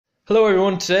Hello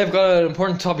everyone, today I've got an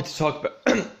important topic to talk about.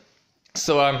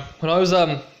 When I was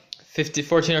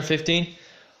 14 or 15,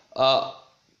 I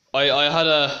had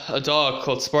a dog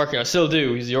called Sparky. I still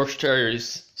do. He's a Yorkshire Terrier.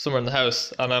 He's somewhere in the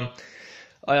house. And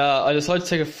I decided to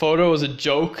take a photo as a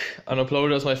joke and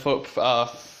upload it as my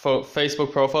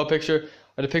Facebook profile picture.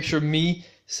 I had a picture of me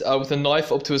with a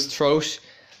knife up to his throat.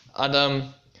 And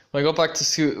when I got back to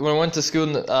school, when I went to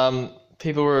school,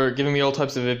 people were giving me all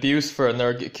types of abuse for it, and they were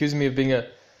accusing me of being a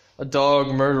dog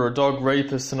murderer, a dog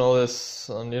rapist, and all this.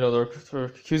 And they're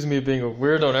accusing me of being a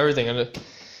weirdo and everything. And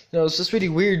it's just really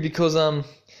weird because and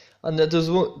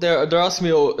they're asking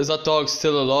me, oh, is that dog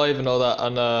still alive and all that?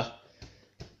 And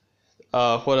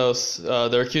what else?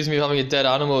 They're accusing me of having a dead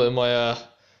animal in my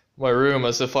room,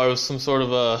 as if I was some sort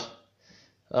of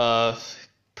a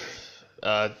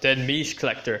dead meat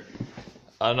collector.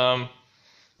 And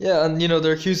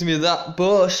they're accusing me of that.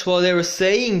 But while they were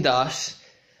saying that,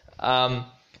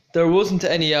 there wasn't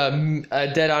any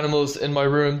dead animals in my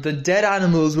room. The dead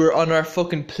animals were on our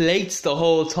fucking plates the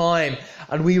whole time,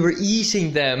 and we were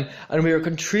eating them, and we were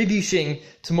contributing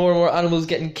to more and more animals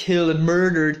getting killed and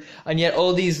murdered, and yet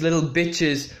all these little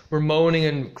bitches were moaning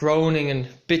and groaning and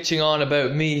bitching on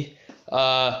about me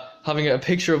having a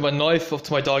picture of my knife up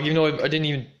to my dog, even though I didn't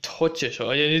even touch it.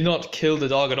 I did not kill the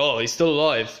dog at all. He's still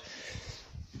alive.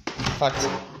 In fact,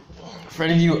 for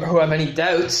any of you who have any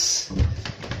doubts,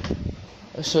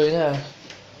 I'll show you now.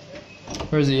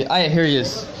 Where is he? Here he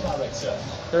is.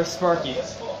 There's Sparky.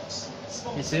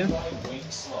 You see him?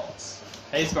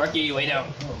 Hey Sparky, way down.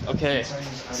 Okay.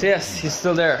 So yes, he's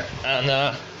still there. And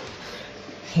I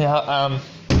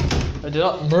did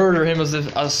not murder him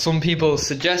as some people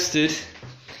suggested.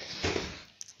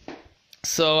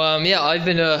 So I've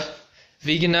been a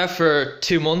vegan now for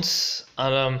 2 months,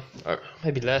 and or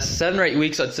maybe less, 7 or 8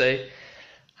 weeks I'd say.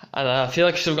 And I feel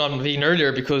like I should have gone vegan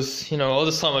earlier because, all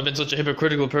this time I've been such a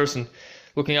hypocritical person,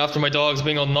 looking after my dogs,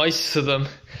 being all nice to them,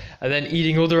 and then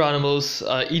eating other animals,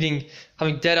 having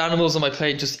dead animals on my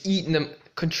plate, just eating them,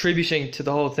 contributing to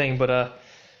the whole thing. But I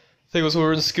think it was when we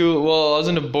were in school. Well, I was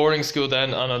in a boarding school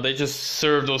then, and they just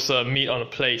served us meat on a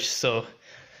plate. So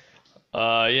so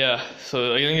I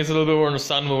think it's a little bit more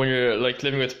understandable when you're like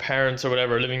living with parents or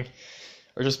whatever,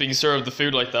 or just being served the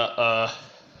food like that.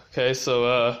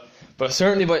 But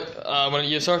certainly, when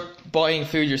you start buying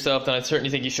food yourself, then I certainly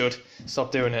think you should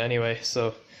stop doing it anyway.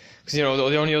 So, because the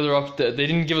only other they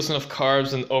didn't give us enough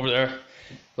carbs over there,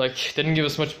 like they didn't give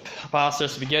us much pasta or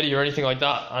spaghetti or anything like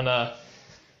that, and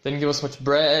they didn't give us much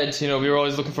bread. We were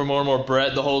always looking for more and more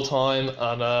bread the whole time,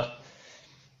 and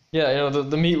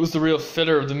the meat was the real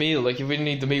filler of the meal. Like if we didn't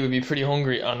eat the meat, we'd be pretty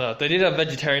hungry. And they did have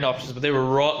vegetarian options, but they were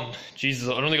rotten. Jesus,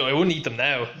 I wouldn't eat them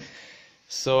now.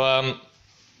 So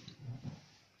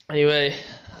anyway,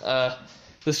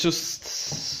 this is just a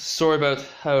story about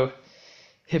how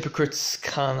hypocrites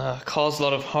can cause a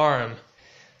lot of harm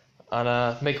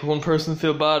and make one person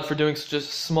feel bad for doing such a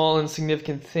small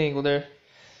insignificant thing.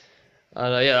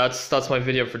 That's my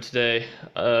video for today.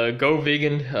 Go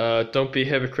vegan, don't be a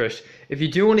hypocrite. If you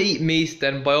do want to eat meat,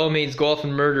 then by all means go off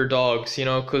and murder dogs,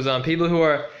 because people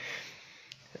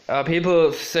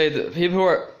say that people who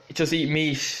are just eat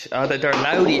meat, that they're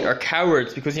allowed to eat, are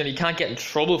cowards, because you can't get in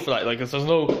trouble for that. Like there's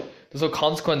no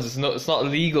consequences. It's not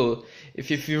illegal.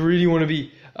 If you really want to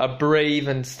be brave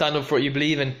and stand up for what you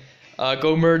believe in,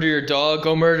 go murder your dog,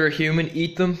 go murder a human,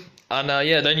 eat them, and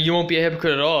then you won't be a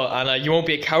hypocrite at all, and you won't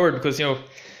be a coward, because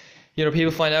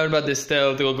people find out about this,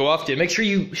 they'll go after you. Make sure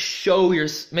you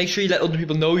let other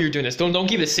people know you're doing this. Don't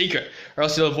keep it a secret, or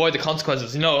else you'll avoid the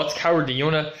consequences. That's cowardly. You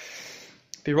wanna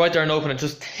be right there and open and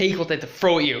just take what they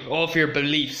throw at you, all for your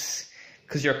beliefs,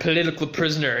 because you're a political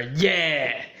prisoner.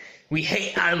 Yeah, we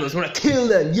hate animals, we want to kill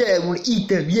them, yeah, we want to eat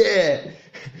them, yeah.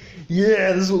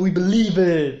 Yeah, this is what we believe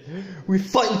in. We're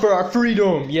fighting for our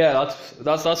freedom. Yeah,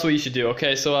 that's what you should do.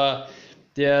 Okay, so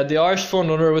the Irish phone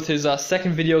runner with his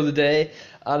second video of the day.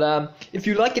 And if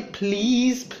you like it,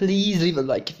 please leave a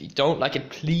like. If you don't like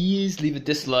it, please leave a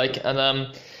dislike.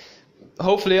 And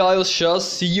hopefully I shall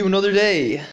see you another day.